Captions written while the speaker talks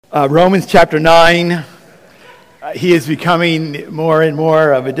Romans chapter 9, he is becoming more and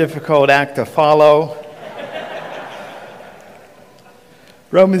more of a difficult act to follow.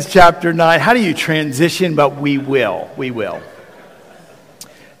 Romans chapter 9, how do you transition? But we will.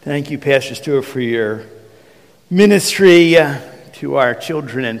 Thank you, Pastor Stewart, for your ministry to our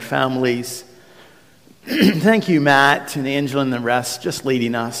children and families. Thank you, Matt and Angela and the rest, just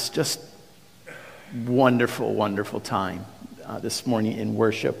leading us. Just wonderful, wonderful time this morning in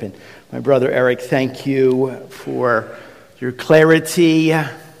worship. And my brother Eric, thank you for your clarity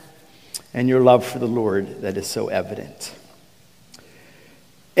and your love for the Lord that is so evident.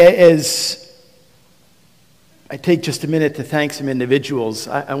 As I take just a minute to thank some individuals,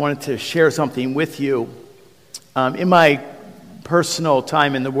 I wanted to share something with you. In my personal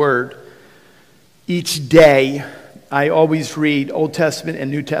time in the Word, each day I always read Old Testament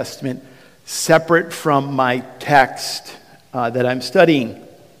and New Testament separate from my text that I'm studying.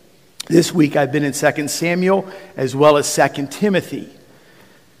 This week I've been in 2 Samuel as well as 2 Timothy.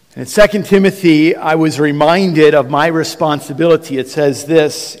 And in 2 Timothy, I was reminded of my responsibility. It says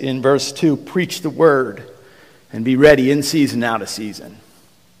this in verse 2, preach the word and be ready in season, out of season.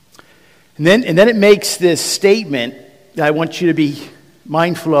 And then it makes this statement that I want you to be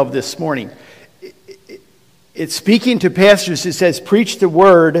mindful of this morning. It's speaking to pastors. It says, preach the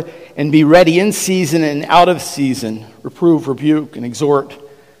word and be ready in season and out of season. Reprove, rebuke, and exhort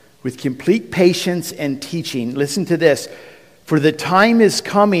with complete patience and teaching. Listen to this. For the time is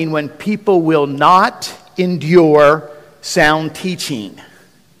coming when people will not endure sound teaching,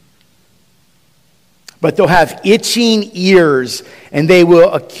 but they'll have itching ears, and they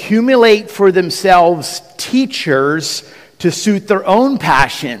will accumulate for themselves teachers to suit their own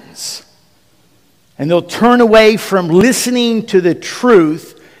passions. And they'll turn away from listening to the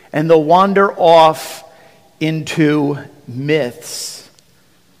truth, and they'll wander off into myths.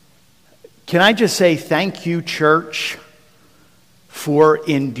 Can I just say thank you, church, for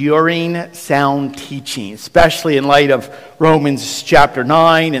enduring sound teaching, especially in light of Romans chapter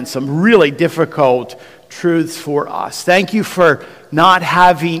 9 and some really difficult truths for us. Thank you for not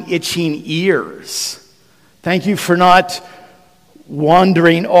having itching ears. Thank you for not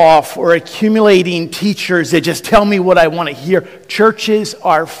wandering off or accumulating teachers that just tell me what I want to hear. Churches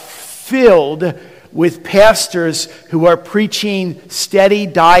are filled with pastors who are preaching steady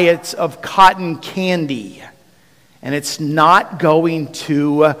diets of cotton candy. And it's not going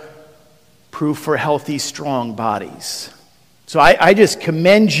to prove for healthy, strong bodies. So I just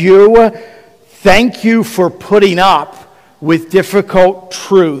commend you. Thank you for putting up with difficult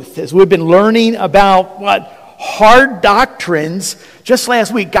truth. As we've been learning about hard doctrines, just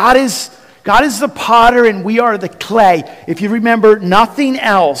last week, God is the potter and we are the clay. If you remember nothing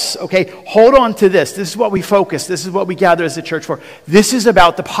else, okay, hold on to this. This is what we focus. This is what we gather as a church for. This is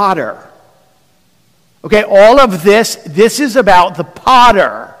about the potter. Okay, all of this is about the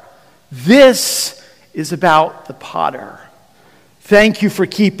potter. This is about the potter. Thank you for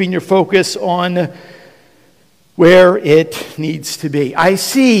keeping your focus on where it needs to be. I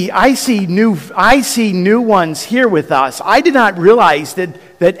see new ones here with us. I did not realize that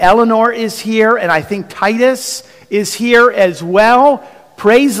Eleanor is here, and I think Titus is here as well.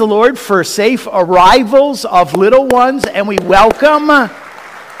 Praise the Lord for safe arrivals of little ones, and we welcome.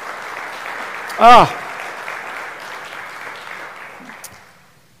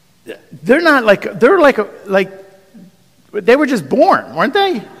 They were just born, weren't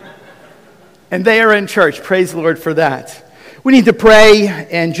they? And they are in church. Praise the Lord for that. We need to pray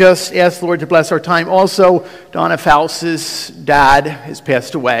and just ask the Lord to bless our time. Also, Donna Faust's dad has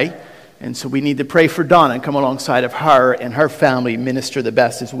passed away. And so we need to pray for Donna and come alongside of her and her family, minister the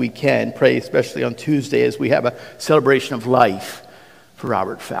best as we can. Pray especially on Tuesday as we have a celebration of life for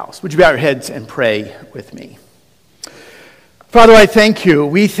Robert Faust. Would you bow your heads and pray with me? Father, I thank you.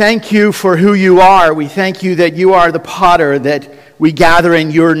 We thank you for who you are. We thank you that you are the potter, that we gather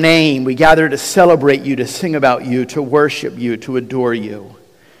in your name. We gather to celebrate you, to sing about you, to worship you, to adore you.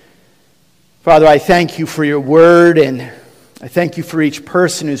 Father, I thank you for your word, and I thank you for each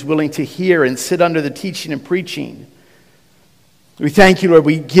person who's willing to hear and sit under the teaching and preaching. We thank you, Lord.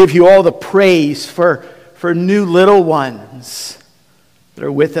 We give you all the praise for new little ones that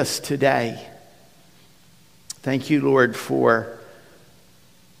are with us today. Thank you, Lord, for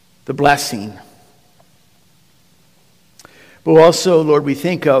the blessing. But also, Lord, we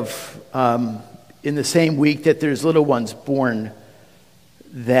think of in the same week that there's little ones born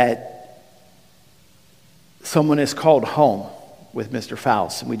that someone is called home with Mr.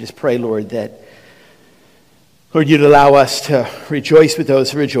 Faust. And we just pray, Lord, that, Lord, you'd allow us to rejoice with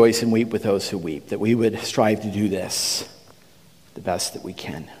those who rejoice and weep with those who weep, that we would strive to do this the best that we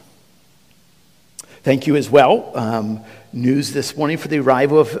can. Thank you as well. News this morning for the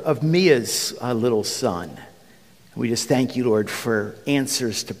arrival of Mia's little son. We just thank you, Lord, for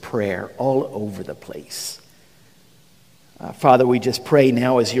answers to prayer all over the place. Father, we just pray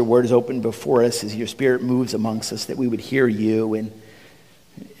now as your word is open before us, as your spirit moves amongst us, that we would hear you and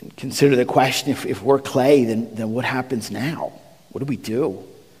consider the question, if we're clay, then what happens now? What do we do?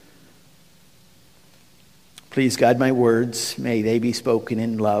 Please guide my words. May they be spoken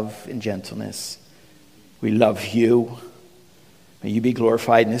in love and gentleness. We love you. May you be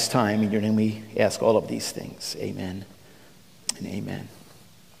glorified in this time. In your name we ask all of these things. Amen and amen.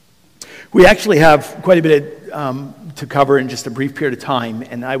 We actually have quite a bit to cover in just a brief period of time,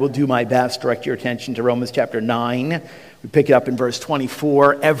 and I will do my best. Direct your attention to Romans chapter 9. We pick it up in verse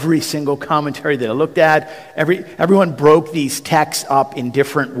 24. Every single commentary that I looked at, everyone broke these texts up in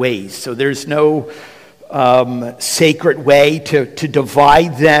different ways. So there's no sacred way to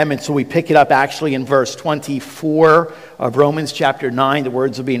divide them. And so we pick it up actually in verse 24 of Romans chapter 9. The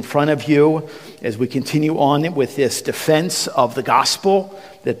words will be in front of you as we continue on with this defense of the gospel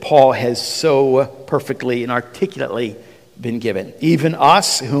that Paul has so perfectly and articulately been given. Even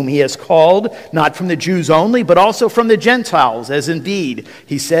us, whom he has called, not from the Jews only, but also from the Gentiles, as indeed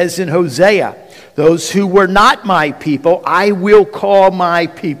he says in Hosea, those who were not my people, I will call my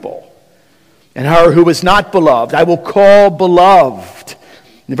people. And her who was not beloved, I will call beloved. In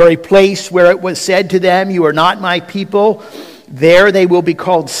the very place where it was said to them, you are not my people, there they will be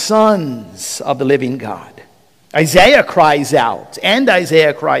called sons of the living God. Isaiah cries out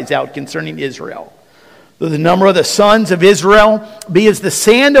concerning Israel. Though the number of the sons of Israel be as the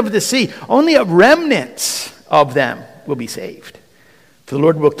sand of the sea, only a remnant of them will be saved. For the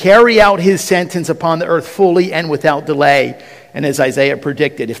Lord will carry out his sentence upon the earth fully and without delay. And as Isaiah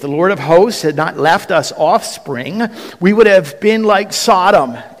predicted, if the Lord of hosts had not left us offspring, we would have been like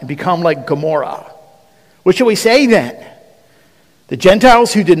Sodom and become like Gomorrah. What shall we say then? The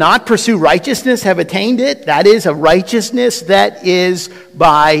Gentiles who did not pursue righteousness have attained it. That is a righteousness that is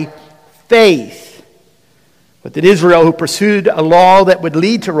by faith. But that Israel, who pursued a law that would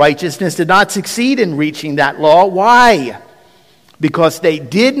lead to righteousness, did not succeed in reaching that law. Why? Because they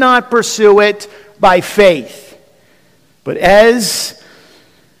did not pursue it by faith, but as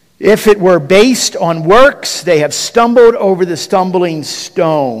if it were based on works, they have stumbled over the stumbling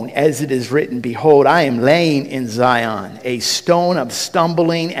stone, as it is written, behold, I am laying in Zion a stone of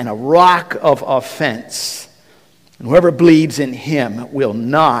stumbling and a rock of offense. And whoever believes in him will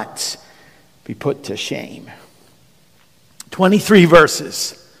not be put to shame. 23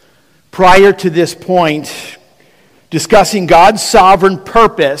 verses prior to this point, discussing God's sovereign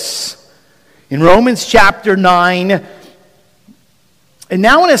purpose in Romans chapter 9. And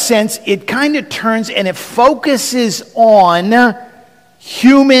now, in a sense, it kind of turns and it focuses on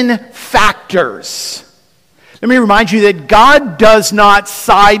human factors. Let me remind you that God does not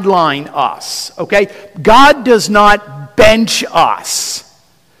sideline us, okay? God does not bench us.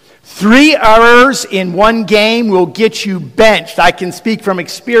 3 errors in one game will get you benched. I can speak from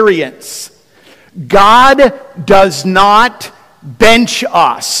experience. God does not bench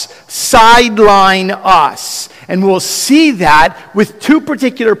us, sideline us. And we'll see that with 2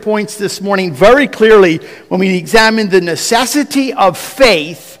 particular points this morning very clearly when we examine the necessity of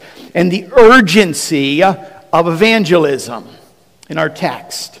faith and the urgency of evangelism in our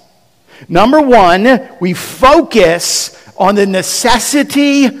text. Number 1, we focus on the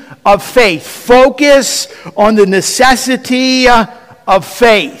necessity of faith. Focus on the necessity of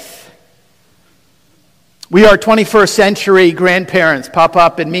faith. We are 21st century grandparents,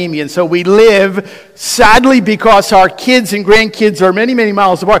 Pop-Up and Mimi, and so we live, sadly because our kids and grandkids are many, many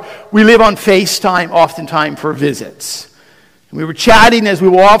miles apart, we live on FaceTime oftentimes for visits. And we were chatting, as we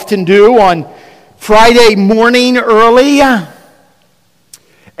will often do, on Friday morning early,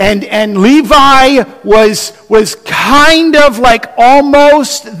 and Levi was kind of like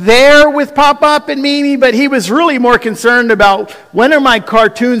almost there with Pop-Up and Mimi, but he was really more concerned about when are my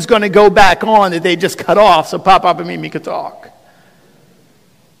cartoons going to go back on that they just cut off so Pop-Up and Mimi could talk.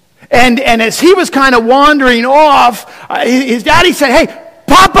 And as he was kind of wandering off, his daddy said, hey,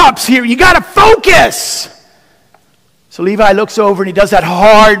 Pop-Up's here, you got to focus. So Levi looks over and he does that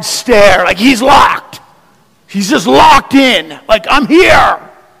hard stare, like he's locked. He's just locked in, like I'm here.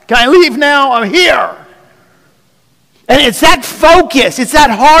 Can I leave now? I'm here. And it's that focus, it's that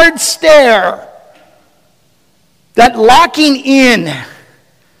hard stare, that locking in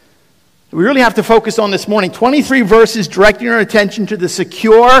we really have to focus on this morning. 23 verses directing our attention to the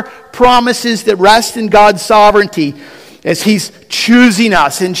secure promises that rest in God's sovereignty as He's choosing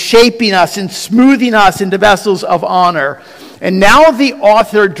us and shaping us and smoothing us into vessels of honor. And now the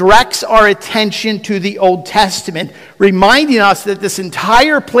author directs our attention to the Old Testament, reminding us that this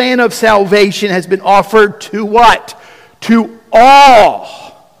entire plan of salvation has been offered to what? To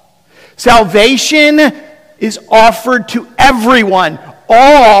all. Salvation is offered to everyone.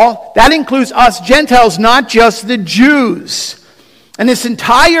 All, that includes us Gentiles, not just the Jews. And this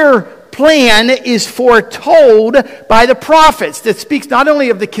entire plan is foretold by the prophets that speaks not only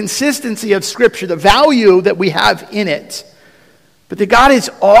of the consistency of Scripture, the value that we have in it, but that God is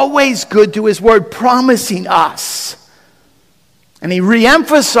always good to His Word, promising us. And He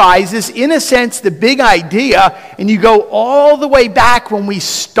reemphasizes, in a sense, the big idea, and you go all the way back when we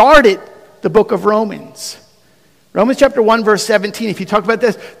started the book of Romans. Romans chapter 1, verse 17, if you talk about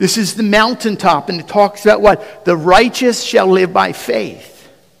this is the mountaintop, and it talks about what? The righteous shall live by faith.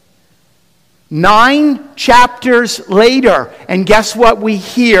 9 chapters later, and guess what we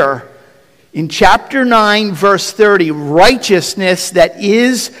hear? In chapter 9, verse 30, righteousness that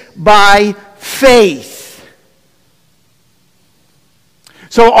is by faith.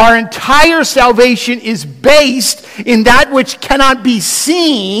 So our entire salvation is based in that which cannot be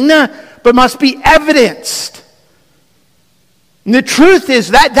seen, but must be evidenced. And the truth is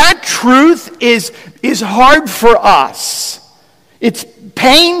that truth is hard for us. It's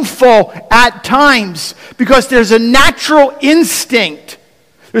painful at times because there's a natural instinct.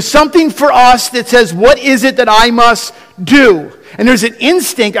 There's something for us that says, what is it that I must do? And there's an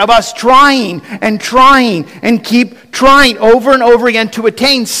instinct of us trying and keep trying over and over again to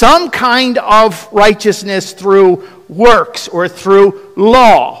attain some kind of righteousness through works or through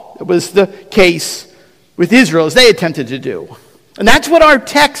law. It was the case with Israel as they attempted to do. And that's what our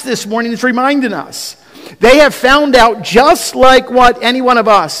text this morning is reminding us. They have found out, just like what any one of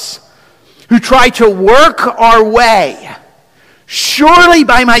us who try to work our way, surely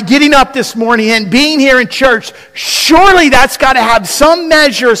by my getting up this morning and being here in church, surely that's got to have some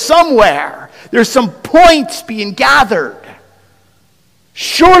measure somewhere. There's some points being gathered.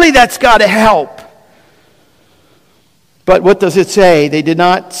 Surely that's got to help. But what does it say? They did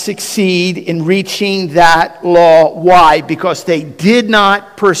not succeed in reaching that law. Why? Because they did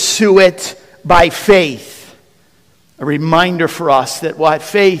not pursue it by faith. A reminder for us that what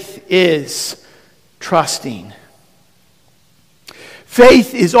faith is, trusting.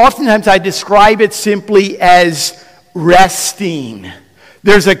 Faith is oftentimes, I describe it simply as resting.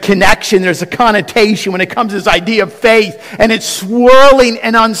 There's a connection, there's a connotation when it comes to this idea of faith, and it's swirling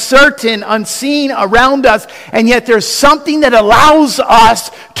and uncertain, unseen around us, and yet there's something that allows us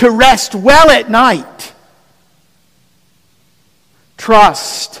to rest well at night.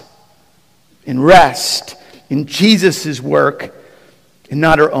 Trust and rest in Jesus' work and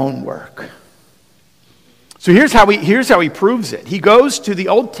not our own work. So here's how he proves it. He goes to the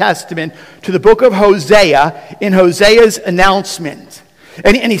Old Testament, to the book of Hosea, in Hosea's announcement.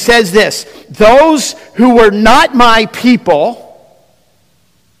 And he says this, those who were not my people,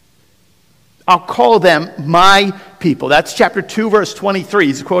 I'll call them my people. That's chapter 2, verse 23.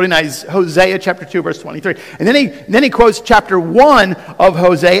 He's quoting Hosea chapter 2, verse 23. And then he quotes chapter 1 of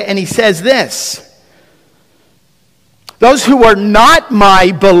Hosea, and he says this, those who are not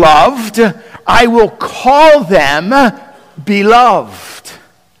my beloved, I will call them beloved.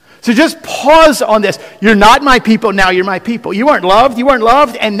 So just pause on this. You're not my people, now you're my people. You weren't loved,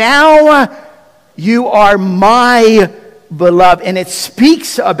 and now you are my beloved. And it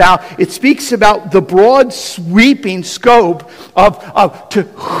speaks about the broad sweeping scope of to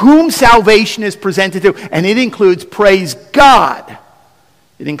whom salvation is presented to. And it includes, praise God,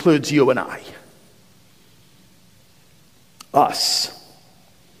 it includes you and I. Us.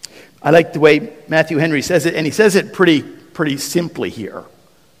 I like the way Matthew Henry says it, and he says it pretty simply here.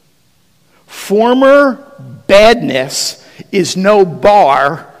 Former badness is no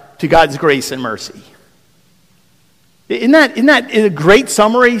bar to God's grace and mercy. Isn't that a great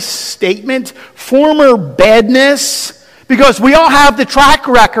summary statement? Former badness, because we all have the track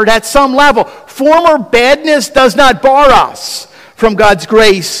record at some level. Former badness does not bar us from God's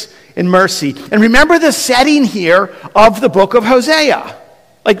grace and mercy. And remember the setting here of the book of Hosea.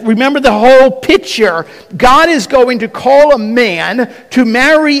 Like, remember the whole picture. God is going to call a man to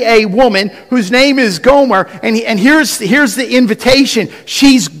marry a woman whose name is Gomer. And here's the invitation.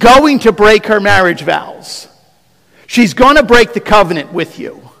 She's going to break her marriage vows. She's going to break the covenant with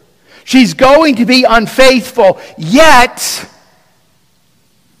you. She's going to be unfaithful, yet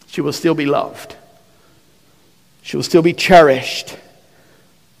she will still be loved. She will still be cherished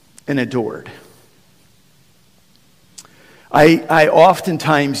and adored. I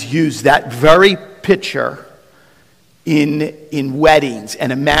oftentimes use that very picture in weddings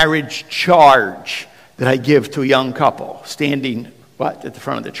and a marriage charge that I give to a young couple standing, at the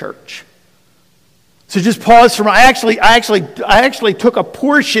front of the church. So just pause for a moment. I actually took a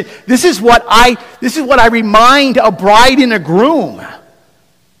portion. This is what I remind a bride and a groom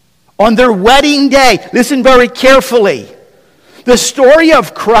on their wedding day. Listen very carefully. The story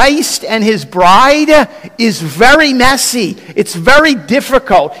of Christ and his bride is very messy. It's very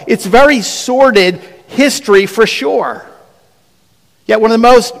difficult. It's very sordid history for sure. Yet one of the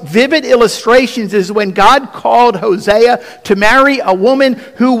most vivid illustrations is when God called Hosea to marry a woman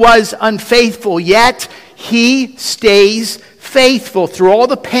who was unfaithful, yet he stays faithful through all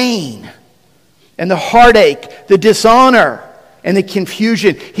the pain and the heartache, the dishonor, and the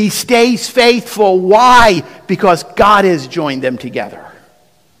confusion. He stays faithful. Why? Because God has joined them together.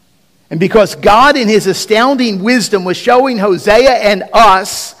 And because God in his astounding wisdom was showing Hosea and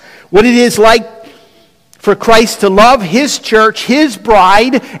us what it is like for Christ to love his church, his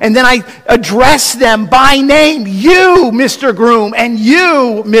bride, and then I address them by name. You, Mr. Groom, and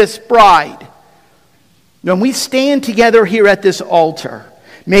you, Miss Bride. When we stand together here at this altar,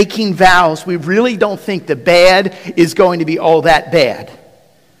 making vows, we really don't think the bad is going to be all that bad.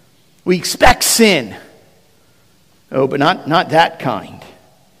 We expect sin. Oh, but not that kind.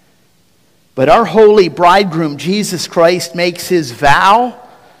 But our holy bridegroom, Jesus Christ, makes his vow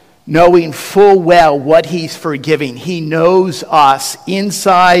knowing full well what he's forgiving. He knows us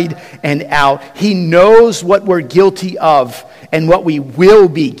inside and out. He knows what we're guilty of and what we will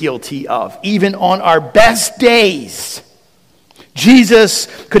be guilty of, even on our best days. Jesus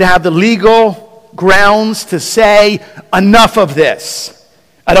could have the legal grounds to say, enough of this.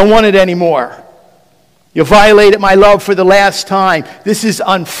 I don't want it anymore. You violated my love for the last time. This is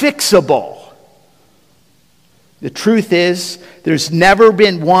unfixable. The truth is, there's never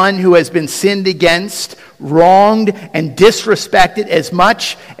been one who has been sinned against, wronged, and disrespected as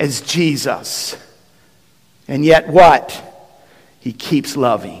much as Jesus. And yet what? He keeps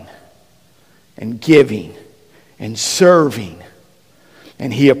loving and giving and serving.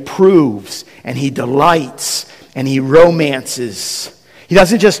 And he approves and he delights and he romances. He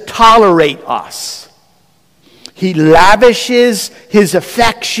doesn't just tolerate us. He lavishes his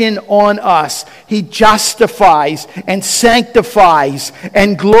affection on us. He justifies and sanctifies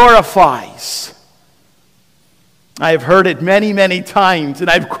and glorifies. I have heard it many, many times, and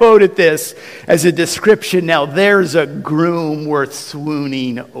I've quoted this as a description. Now, there's a groom worth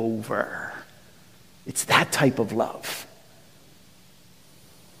swooning over. It's that type of love.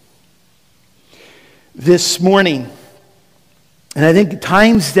 This morning, and I think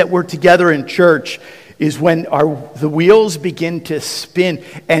times that we're together in church is when the wheels begin to spin,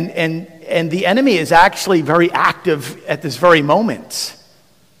 and the enemy is actually very active at this very moment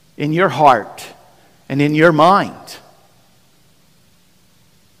in your heart and in your mind.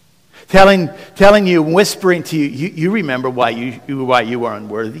 Telling you, whispering to you, you remember why you were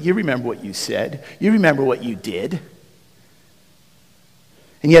unworthy. You remember what you said. You remember what you did.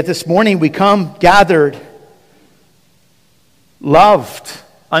 And yet this morning we come gathered, loved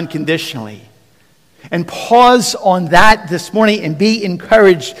unconditionally. And pause on that this morning and be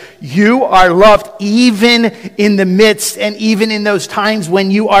encouraged. You are loved even in the midst and even in those times when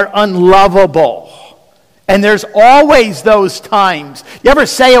you are unlovable. And there's always those times. You ever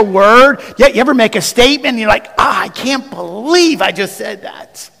say a word? You ever make a statement and you're like, I can't believe I just said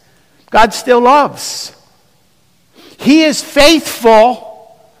that. God still loves. He is faithful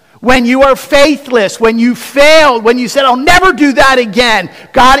when you are faithless, when you failed, when you said, I'll never do that again.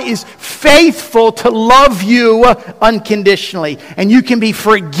 God is faithful to love you unconditionally. And you can be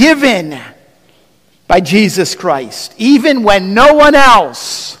forgiven by Jesus Christ, even when no one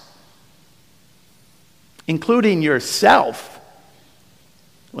else, including yourself,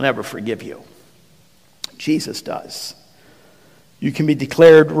 will ever forgive you. Jesus does. You can be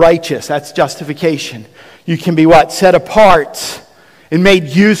declared righteous. That's justification. You can be what? Set apart and made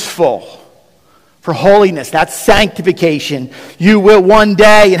useful for holiness. That's sanctification. You will one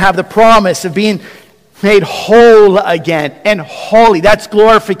day and have the promise of being made whole again and holy. That's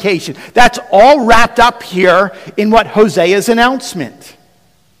glorification. That's all wrapped up here in what Hosea's announcement.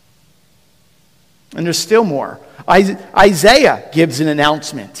 And there's still more. Isaiah gives an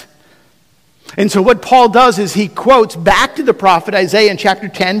announcement. And so what Paul does is he quotes back to the prophet Isaiah in chapter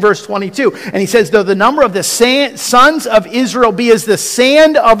 10, verse 22. And he says, though the number of the sons of Israel be as the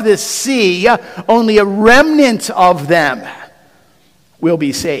sand of the sea, only a remnant of them will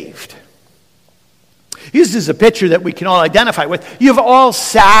be saved. He uses a picture that we can all identify with. You've all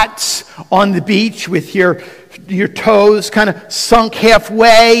sat on the beach with your toes kind of sunk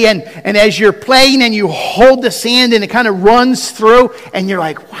halfway, and as you're playing and you hold the sand and it kind of runs through, and you're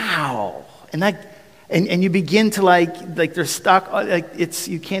like, wow. And And you begin to like they're stuck,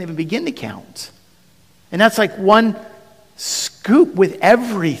 you can't even begin to count. And that's like one scoop with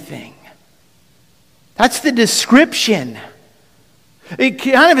everything. That's the description. It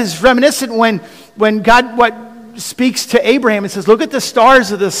kind of is reminiscent when God speaks to Abraham and says, look at the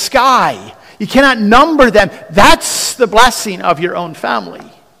stars of the sky. You cannot number them. That's the blessing of your own family.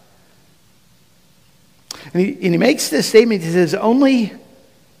 And he makes this statement. He says, only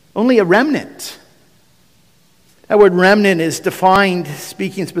a remnant. That word remnant is defined,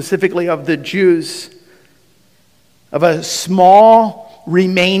 speaking specifically of the Jews, of a small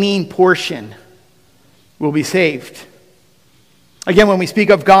remaining portion will be saved. Again, when we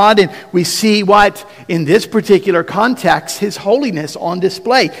speak of God and we see what, in this particular context, His holiness on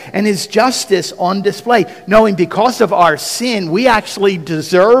display and His justice on display, knowing because of our sin, we actually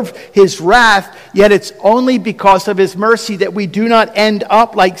deserve His wrath, yet it's only because of His mercy that we do not end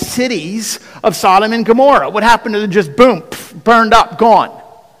up like cities of Sodom and Gomorrah. What happened to them? Just boom, burned up, gone.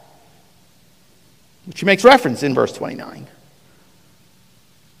 Which He makes reference in verse 29.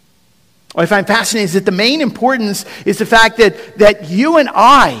 What I find fascinating is that the main importance is the fact that you and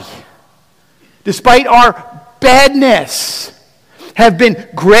I, despite our badness, have been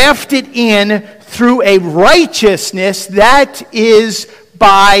grafted in through a righteousness that is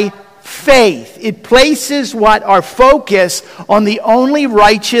by faith. It places our focus on the only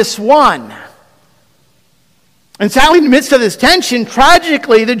righteous one. And sadly, in the midst of this tension,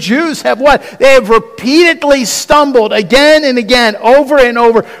 tragically, the Jews have what? They have repeatedly stumbled again and again, over and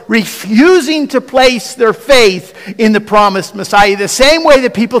over, refusing to place their faith in the promised Messiah. The same way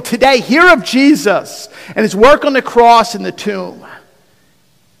that people today hear of Jesus and His work on the cross and the tomb,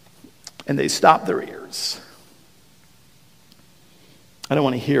 and they stop their ears. I don't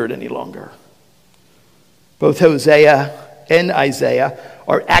want to hear it any longer. Both Hosea and Isaiah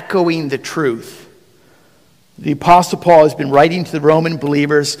are echoing the truth. The Apostle Paul has been writing to the Roman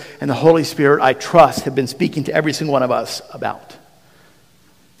believers, and the Holy Spirit, I trust, have been speaking to every single one of us about.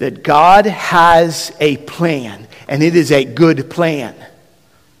 That God has a plan, and it is a good plan.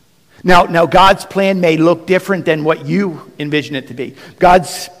 Now, God's plan may look different than what you envision it to be.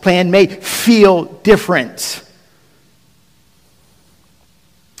 God's plan may feel different.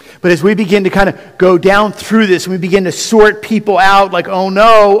 But as we begin to kind of go down through this, and we begin to sort people out like, oh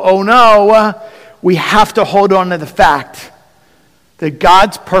no, we have to hold on to the fact that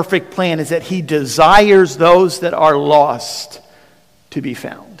God's perfect plan is that He desires those that are lost to be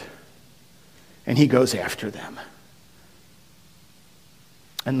found. And He goes after them.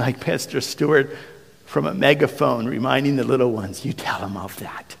 And like Pastor Stewart from a megaphone reminding the little ones, you tell them of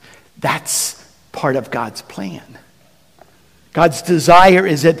that. That's part of God's plan. God's desire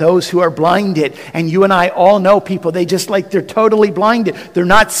is that those who are blinded, and you and I all know people, they're totally blinded. They're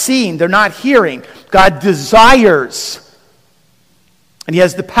not seeing, they're not hearing. God desires, and He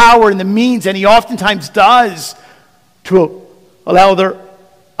has the power and the means, and He oftentimes does, to allow their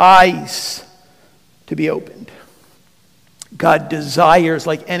eyes to be opened. God desires,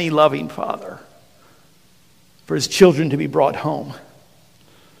 like any loving father, for His children to be brought home.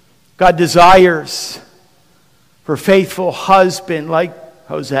 God desires for a faithful husband like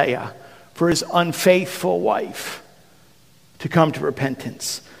Hosea, for his unfaithful wife to come to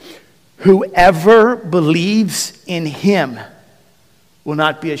repentance. Whoever believes in Him will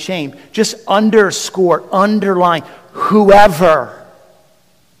not be ashamed. Just underline, whoever.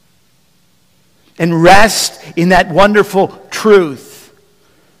 And rest in that wonderful truth.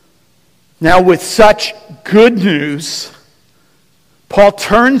 Now, with such good news, Paul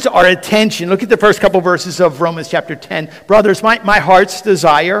turns our attention. Look at the first couple verses of Romans chapter 10. Brothers, my heart's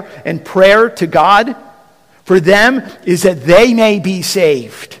desire and prayer to God for them is that they may be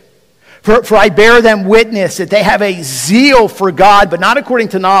saved. For I bear them witness that they have a zeal for God, but not according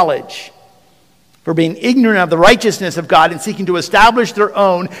to knowledge. For being ignorant of the righteousness of God and seeking to establish their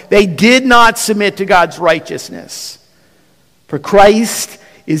own, they did not submit to God's righteousness. For Christ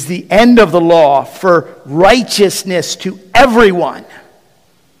is the end of the law for righteousness to everyone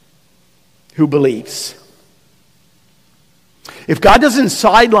who believes. If God doesn't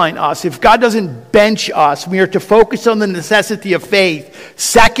sideline us, if God doesn't bench us, we are to focus on the necessity of faith.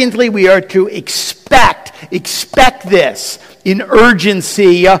 Secondly, we are to expect this in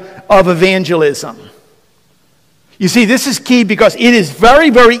urgency of evangelism. You see, this is key because it is very,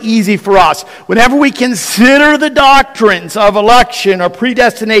 very easy for us, whenever we consider the doctrines of election or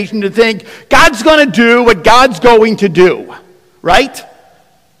predestination, to think God's going to do what God's going to do, right?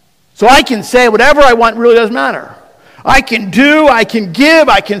 So I can say whatever I want, really doesn't matter. I can do, I can give,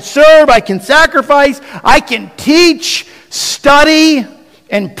 I can serve, I can sacrifice, I can teach, study,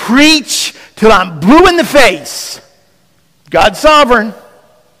 and preach till I'm blue in the face. God's sovereign.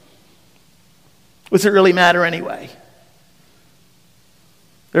 What's it really matter anyway?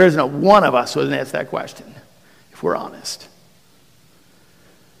 There isn't a one of us who hasn't asked that question, if we're honest.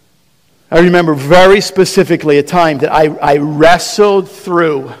 I remember very specifically a time that I wrestled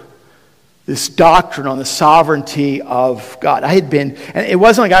through this doctrine on the sovereignty of God. I had been, and it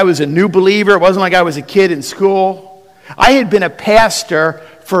wasn't like I was a new believer. It wasn't like I was a kid in school. I had been a pastor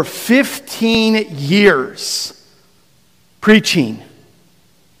for 15 years preaching.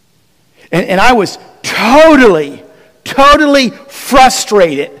 And I was totally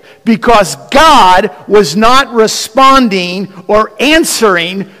frustrated because God was not responding or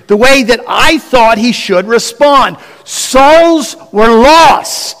answering the way that I thought he should respond. Souls were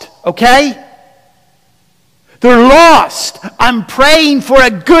lost, okay? They're lost. I'm praying for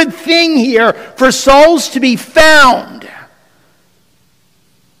a good thing here, for souls to be found.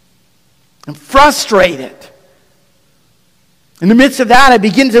 I'm frustrated. In the midst of that, I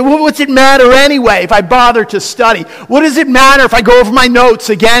begin to say, well, what's it matter anyway if I bother to study? What does it matter if I go over my notes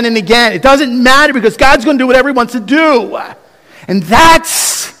again and again? It doesn't matter because God's going to do whatever he wants to do. And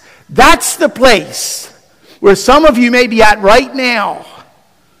that's the place where some of you may be at right now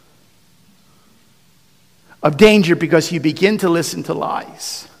of danger because you begin to listen to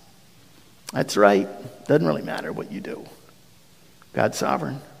lies. That's right. Doesn't really matter what you do. God's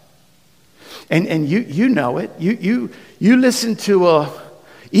sovereign. And you know it. You listen to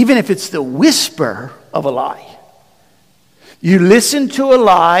even if it's the whisper of a lie. You listen to a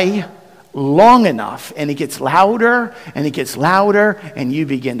lie long enough and it gets louder and it gets louder and you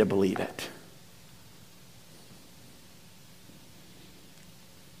begin to believe it.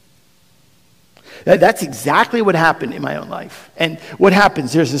 That's exactly what happened in my own life. And what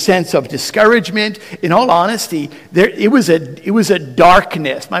happens, there's a sense of discouragement. In all honesty, it was a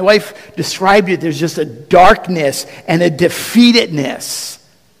darkness. My wife described it, there's just a darkness and a defeatedness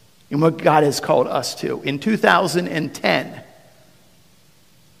in what God has called us to. In 2010,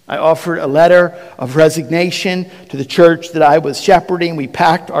 I offered a letter of resignation to the church that I was shepherding. We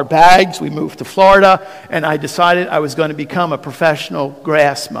packed our bags, we moved to Florida, and I decided I was going to become a professional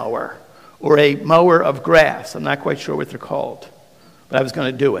grass mower. Or a mower of grass. I'm not quite sure what they're called. But I was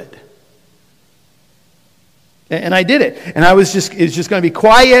going to do it. And I did it. And it was just going to be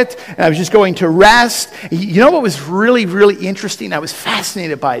quiet. And I was just going to rest. You know what was really, really interesting? I was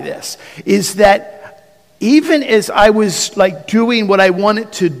fascinated by this. Is that even as I was like doing what I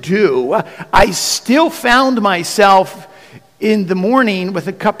wanted to do, I still found myself in the morning with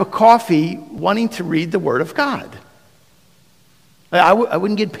a cup of coffee wanting to read the Word of God. I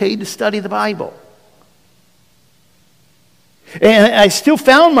wouldn't get paid to study the Bible. And I still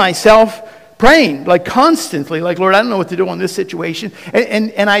found myself praying, like constantly, like, Lord, I don't know what to do in this situation.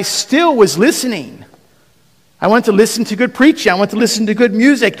 And I still was listening. I wanted to listen to good preaching. I wanted to listen to good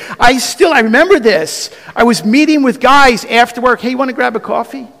music. I remember this. I was meeting with guys after work. Hey, you want to grab a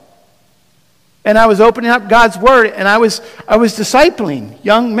coffee? And I was opening up God's Word, and I was discipling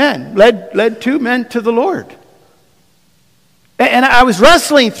young men, led 2 men to the Lord. And I was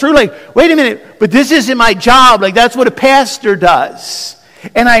wrestling through like, wait a minute, but this isn't my job. Like, that's what a pastor does.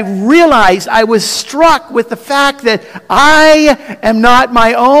 And I realized I was struck with the fact that I am not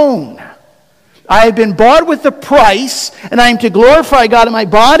my own. I have been bought with a price, and I am to glorify God in my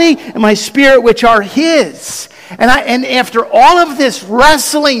body and my spirit, which are his. And after all of this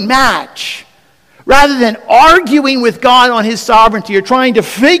wrestling match, rather than arguing with God on his sovereignty or trying to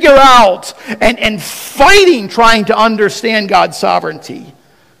figure out and fighting trying to understand God's sovereignty,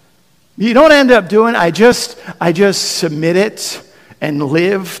 you know what I ended up doing? I just submitted and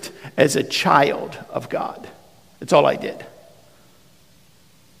lived as a child of God. That's all I did.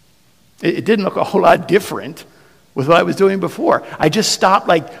 It didn't look a whole lot different with what I was doing before. I just stopped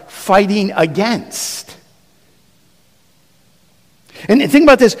like fighting against. And think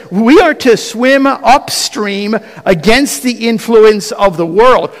about this. We are to swim upstream against the influence of the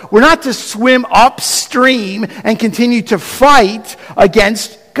world. We're not to swim upstream and continue to fight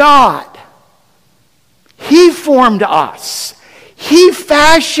against God. He formed us. He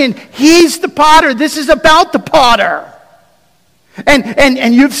fashioned. He's the potter. This is about the potter.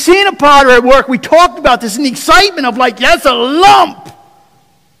 And you've seen a potter at work. We talked about this in the excitement of like, yes, a lump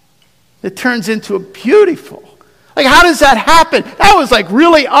that turns into a beautiful. Like, how does that happen? That was like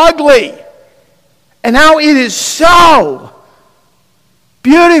really ugly. And now it is so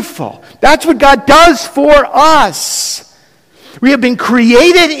beautiful. That's what God does for us. We have been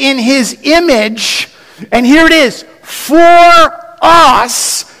created in his image. And here it is, for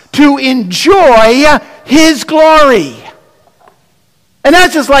us to enjoy his glory. And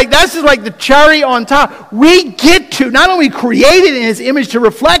that's just like the cherry on top. We get to not only created in his image to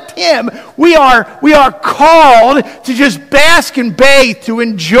reflect him, we are called to just bask and bathe, to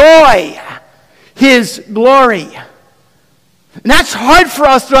enjoy his glory. And that's hard for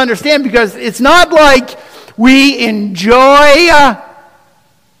us to understand because it's not like we enjoy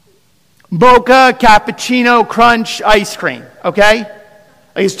mocha, cappuccino, crunch, ice cream, okay?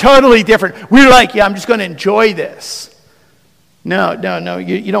 It's totally different. We're like, yeah, I'm just going to enjoy this. No,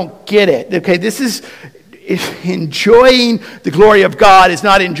 you don't get it. Okay, this is enjoying the glory of God is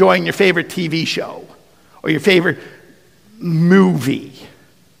not enjoying your favorite TV show or your favorite movie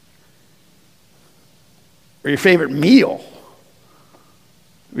or your favorite meal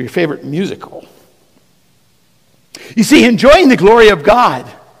or your favorite musical. You see, enjoying the glory of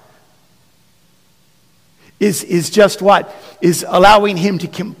God is just what? Is allowing him to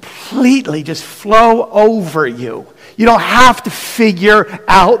completely just flow over you. You don't have to figure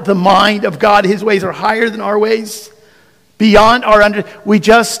out the mind of God. His ways are higher than our ways, beyond our understanding. We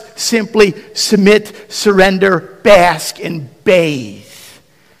just simply submit, surrender, bask, and bathe.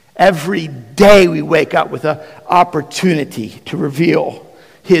 Every day we wake up with an opportunity to reveal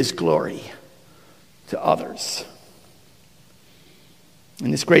his glory to others. In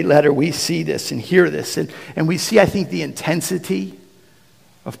this great letter, we see this and hear this. And we see, I think, the intensity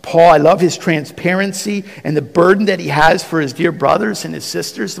of Paul. I love his transparency and the burden that he has for his dear brothers and his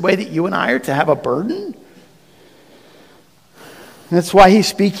sisters, the way that you and I are to have a burden. And that's why he's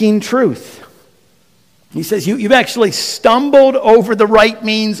speaking truth. He says, you've actually stumbled over the right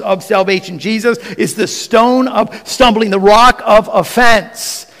means of salvation. Jesus is the stone of stumbling, the rock of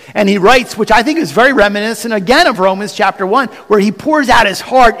offense. And he writes, which I think is very reminiscent again of Romans chapter 1, where he pours out his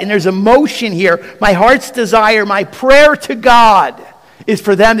heart, and there's emotion here. My heart's desire, my prayer to God is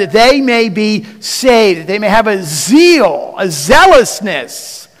for them that they may be saved, that they may have a zeal, a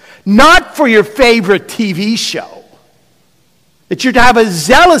zealousness, not for your favorite TV show. That you're to have a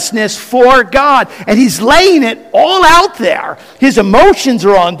zealousness for God. And he's laying it all out there. His emotions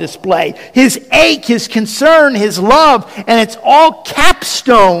are on display. His ache, his concern, his love. And it's all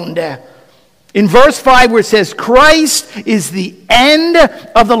capstoned in verse 5 where it says, Christ is the end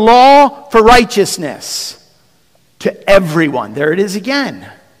of the law for righteousness to everyone. There it is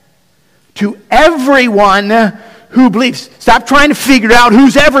again. To everyone who believes. Stop trying to figure out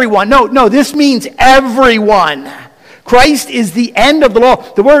who's everyone. No, this means everyone. Christ is the end of the law.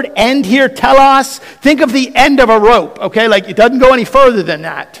 The word end here, telos, think of the end of a rope, okay? Like it doesn't go any further than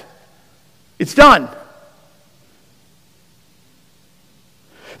that. It's done.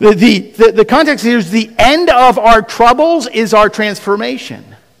 The context here is the end of our troubles is our transformation.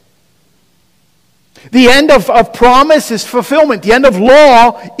 The end of promise is fulfillment. The end of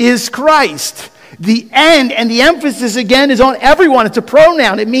law is Christ. The end, and the emphasis again is on everyone. It's a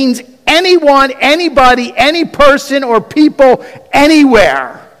pronoun. It means anyone, anybody, any person or people,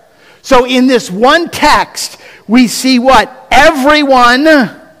 anywhere. So in this one text, we see what? Everyone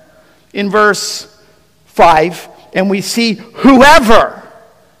in verse 5, and we see whoever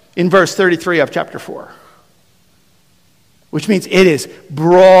in verse 33 of chapter 4. Which means it is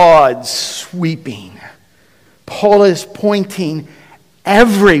broad sweeping. Paul is pointing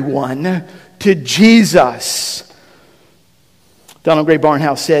everyone to Jesus. Donald Gray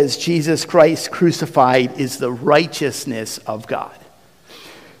Barnhouse says, Jesus Christ crucified is the righteousness of God.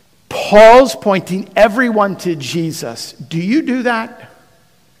 Paul's pointing everyone to Jesus. Do you do that?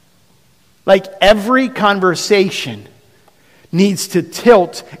 Like every conversation needs to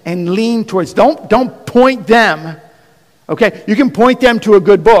tilt and lean towards, don't point them. Okay, you can point them to a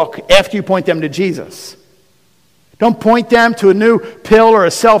good book after you point them to Jesus. Don't point them to a new pill or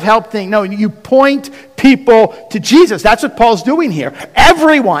a self-help thing. No, you point people to Jesus. That's what Paul's doing here.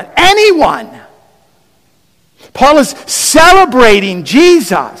 Everyone, anyone. Paul is celebrating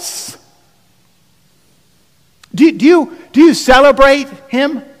Jesus. Do you celebrate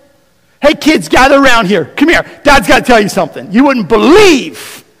him? Hey kids, gather around here. Come here. Dad's got to tell you something. You wouldn't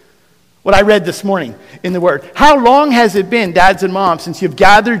believe what I read this morning in the Word. How long has it been, dads and moms, since you've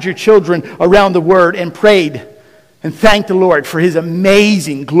gathered your children around the Word and prayed and thanked the Lord for his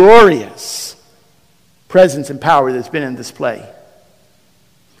amazing, glorious presence and power that's been in display?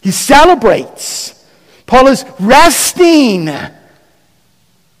 He celebrates. Paul is resting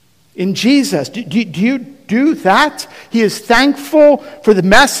in Jesus. Do you do that? He is thankful for the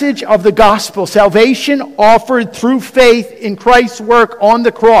message of the gospel, salvation offered through faith in Christ's work on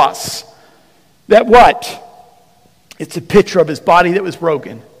the cross. That what? It's a picture of his body that was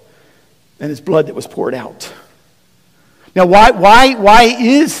broken and his blood that was poured out. Now, why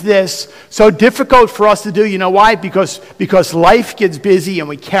is this so difficult for us to do? You know why? Because life gets busy and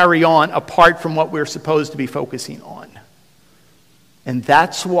we carry on apart from what we're supposed to be focusing on. And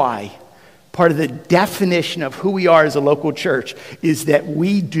that's why part of the definition of who we are as a local church is that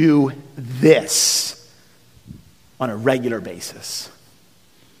we do this on a regular basis.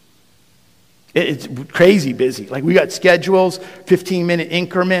 It's crazy busy. Like, we got schedules, 15-minute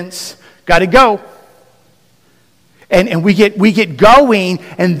increments, got to go. And we get going,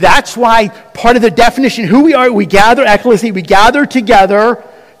 and that's why part of the definition, who we are, we gather, ecclesia, we gather together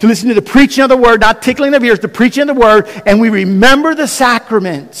to listen to the preaching of the word, not tickling of ears, the preaching of the word, and we remember the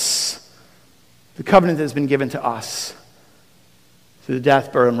sacraments, the covenant that has been given to us through the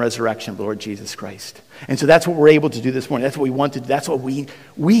death, burial, and resurrection of the Lord Jesus Christ. And so that's what we're able to do this morning. That's what we want to do. That's what we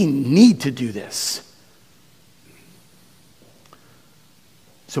need to do this.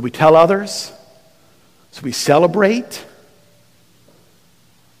 So we tell others. So we celebrate.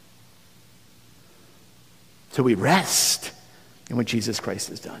 So we rest in what Jesus Christ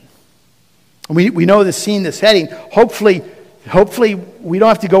has done. And we know the scene, the setting. Hopefully we don't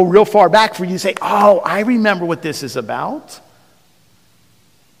have to go real far back for you to say, oh, I remember what this is about.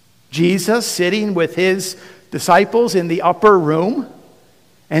 Jesus sitting with his disciples in the upper room,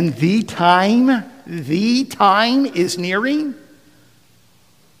 and the time is nearing.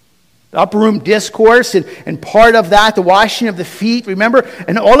 The upper room discourse, and part of that, the washing of the feet, remember?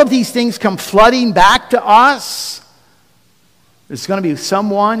 And all of these things come flooding back to us. There's going to be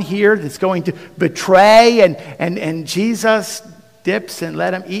someone here that's going to betray, and Jesus dips and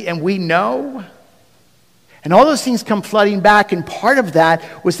let him eat, and we know. And all those things come flooding back, and part of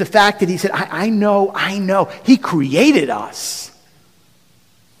that was the fact that he said, I know. He created us.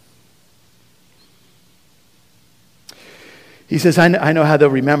 He says, I know how they'll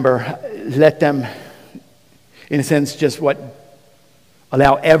remember. Let them, in a sense,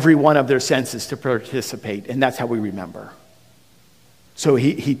 allow every one of their senses to participate, and that's how we remember. So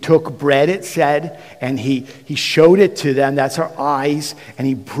he took bread, it said, and he showed it to them. That's our eyes, and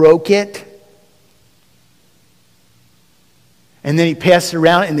he broke it. And then he passed it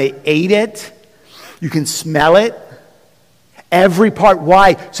around and they ate it. You can smell it. Every part.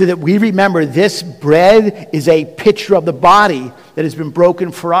 Why? So that we remember this bread is a picture of the body that has been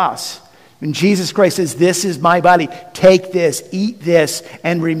broken for us. When Jesus Christ says, this is my body, take this, eat this,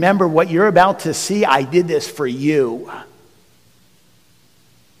 and remember what you're about to see, I did this for you.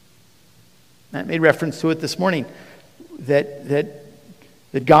 I made reference to it this morning, that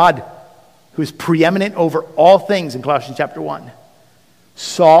God, who is preeminent over all things in Colossians chapter 1,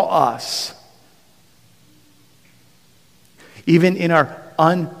 saw us. Even in our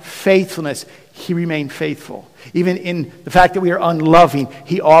unfaithfulness, he remained faithful. Even in the fact that we are unloving,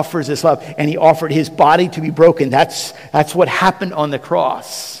 he offers his love. And he offered his body to be broken. That's what happened on the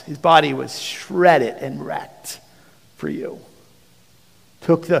cross. His body was shredded and wrecked for you.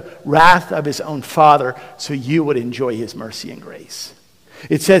 Took the wrath of his own Father so you would enjoy his mercy and grace.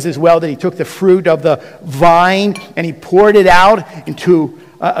 It says as well that he took the fruit of the vine and he poured it out into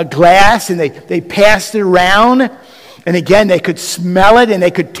a glass, and they passed it around. And again, they could smell it and they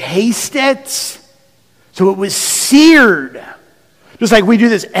could taste it. So it was seared. Just like we do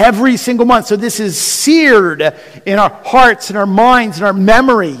this every single month. So this is seared in our hearts and our minds and our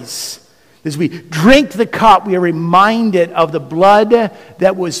memories. As we drink the cup, we are reminded of the blood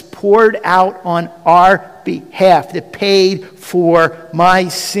that was poured out on our behalf, that paid for my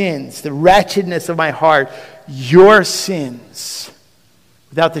sins, the wretchedness of my heart, your sins.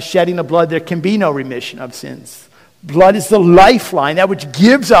 Without the shedding of blood, there can be no remission of sins. Blood is the lifeline, that which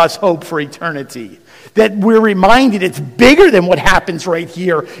gives us hope for eternity. That we're reminded it's bigger than what happens right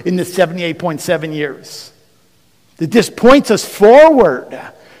here in the 78.7 years. That this points us forward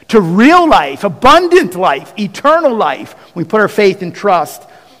to real life, abundant life, eternal life, when we put our faith and trust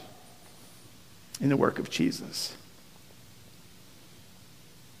in the work of Jesus.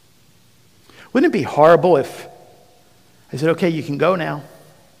 Wouldn't it be horrible if I said, okay, you can go now.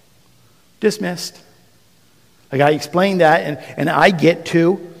 Dismissed. Like, I explained that, and I get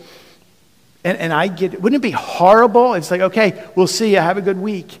to, and I get, wouldn't it be horrible? It's like, okay, we'll see you, have a good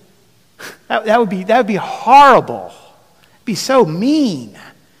week. That would be horrible. It'd be so mean.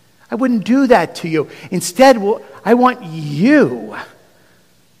 I wouldn't do that to you. Instead, I want you.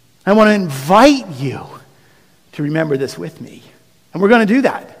 I want to invite you to remember this with me. And we're going to do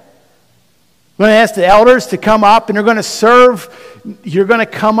that. We're going to ask the elders to come up, and they're going to serve. You're going to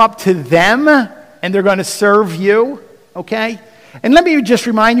come up to them, and they're going to serve you. Okay? And let me just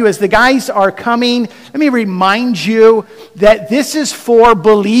remind you, as the guys are coming, let me remind you that this is for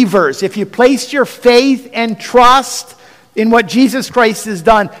believers. If you place your faith and trust, in what Jesus Christ has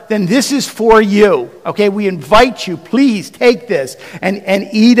done, then this is for you. Okay, we invite you, please take this and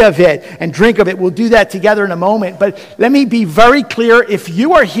eat of it and drink of it. We'll do that together in a moment. But let me be very clear. If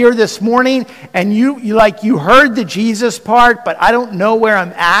you are here this morning and you heard the Jesus part, but I don't know where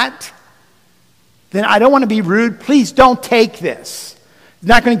I'm at, then I don't want to be rude. Please don't take this. It's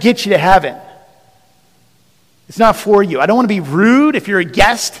not going to get you to heaven. It's not for you. I don't want to be rude if you're a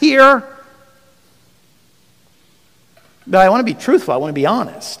guest here. But I want to be truthful. I want to be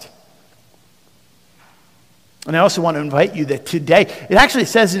honest. And I also want to invite you that today, it actually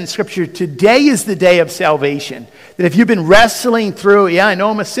says in Scripture, today is the day of salvation. That if you've been wrestling through, yeah, I know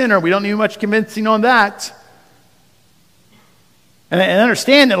I'm a sinner. We don't need much convincing on that. And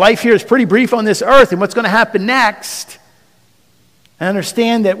understand that life here is pretty brief on this earth and what's going to happen next. And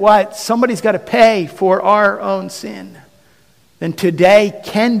understand that somebody's got to pay for our own sin. Then today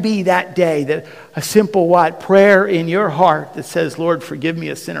can be that day that a simple prayer in your heart that says, Lord, forgive me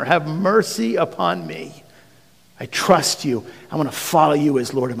a sinner. Have mercy upon me. I trust you. I want to follow you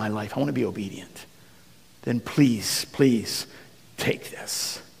as Lord of my life. I want to be obedient. Then please, please take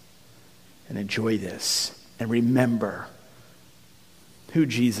this and enjoy this and remember who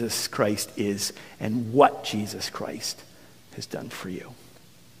Jesus Christ is and what Jesus Christ has done for you.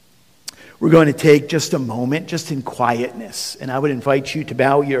 We're going to take just a moment, just in quietness, and I would invite you to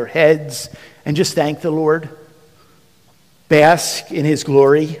bow your heads and just thank the Lord. Bask in His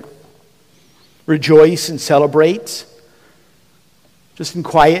glory. Rejoice and celebrate. Just in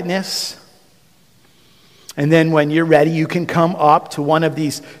quietness. And then when you're ready, you can come up to one of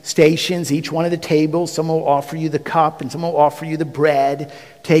these stations, each one of the tables. Someone will offer you the cup and someone will offer you the bread.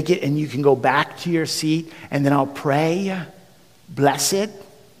 Take it and you can go back to your seat, and then I'll pray, bless it,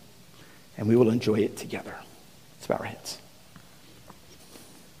 and we will enjoy it together. Let's bow our heads.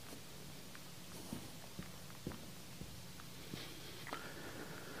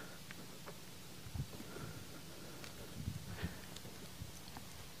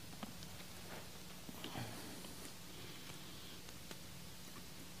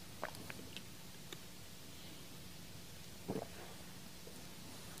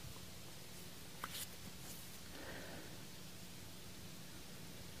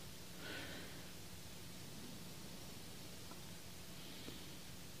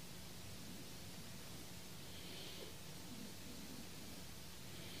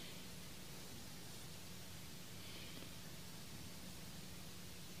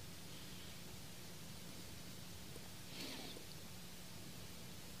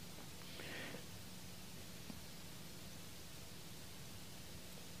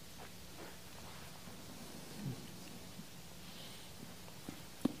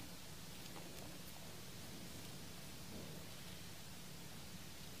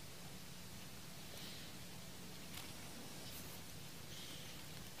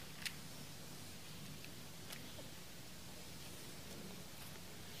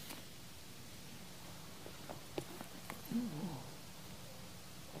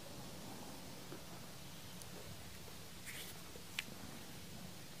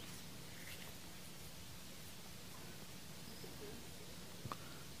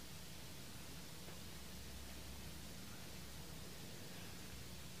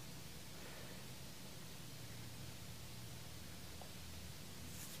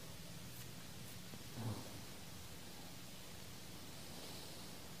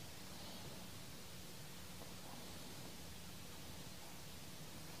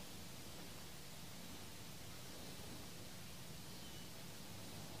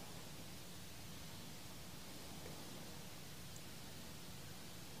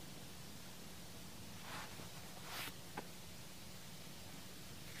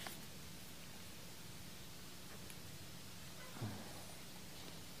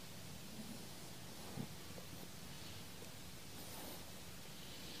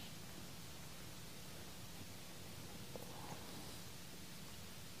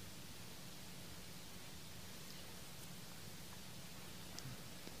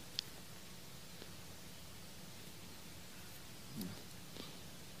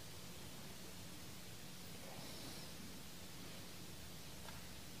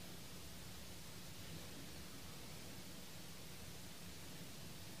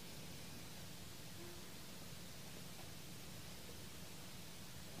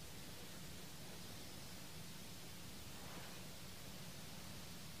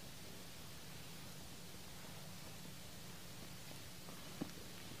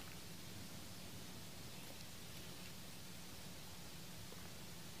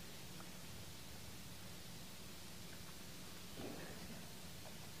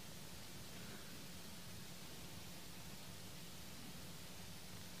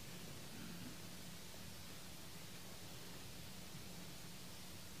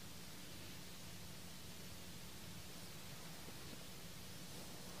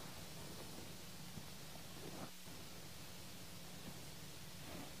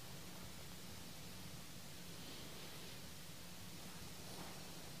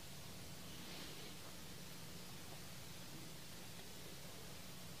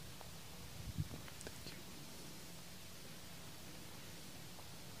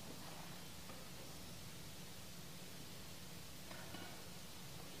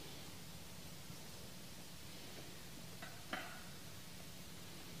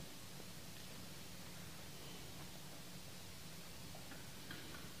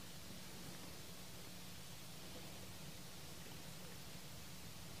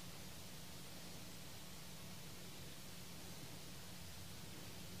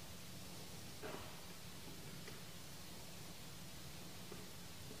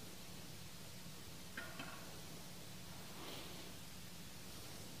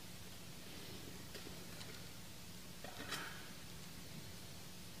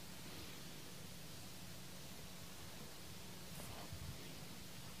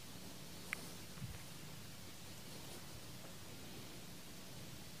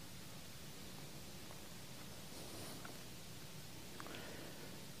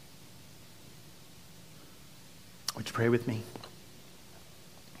 Would you pray with me?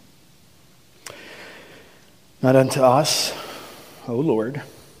 Not unto us, O Lord,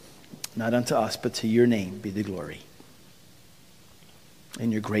 not unto us, but to your name be the glory.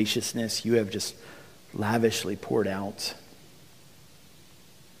 In your graciousness, you have just lavishly poured out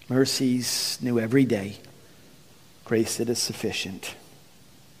mercies new every day, grace that is sufficient.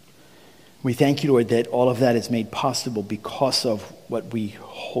 We thank you, Lord, that all of that is made possible because of what we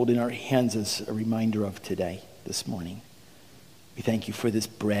hold in our hands as a reminder of today, this morning. We thank you for this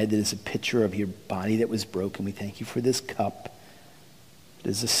bread that is a picture of your body that was broken. We thank you for this cup that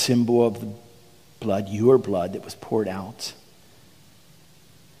is a symbol of the blood, your blood that was poured out.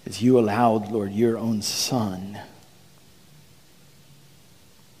 As you allowed, Lord, your own Son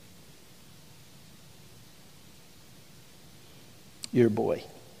your boy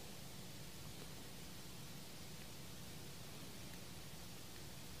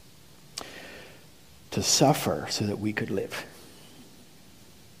to suffer so that we could live,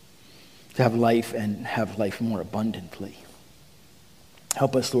 to have life and have life more abundantly.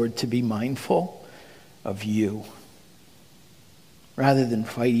 Help us, Lord, to be mindful of you rather than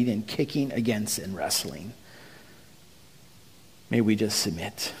fighting and kicking against and wrestling. May we just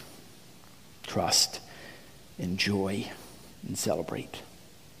submit, trust, enjoy, and celebrate.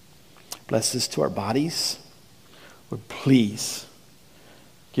 Bless this to our bodies. Lord, please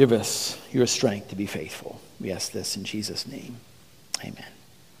give us your strength to be faithful. We ask this in Jesus' name. Amen.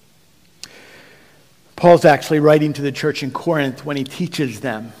 Paul's actually writing to the church in Corinth when he teaches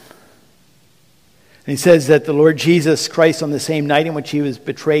them. And he says that the Lord Jesus Christ, on the same night in which he was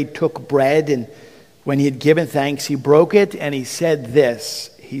betrayed, took bread, and when he had given thanks, he broke it, and he said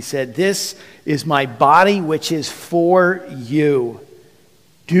this. He said, "This is my body, which is for you.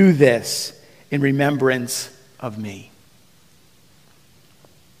 Do this in remembrance of me."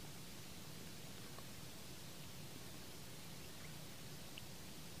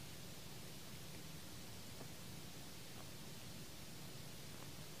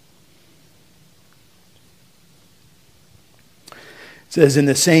 It says, in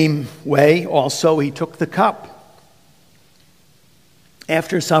the same way, also, he took the cup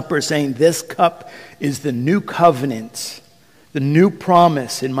after supper, saying, "This cup is the new covenant, the new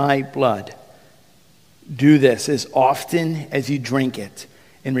promise in my blood. Do this as often as you drink it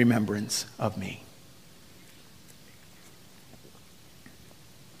in remembrance of me."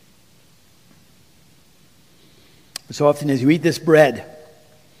 As often as you eat this bread,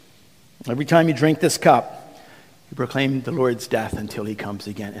 every time you drink this cup, you proclaim the Lord's death until he comes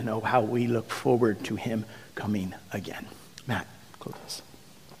again. And oh, how we look forward to him coming again. Matt, close us.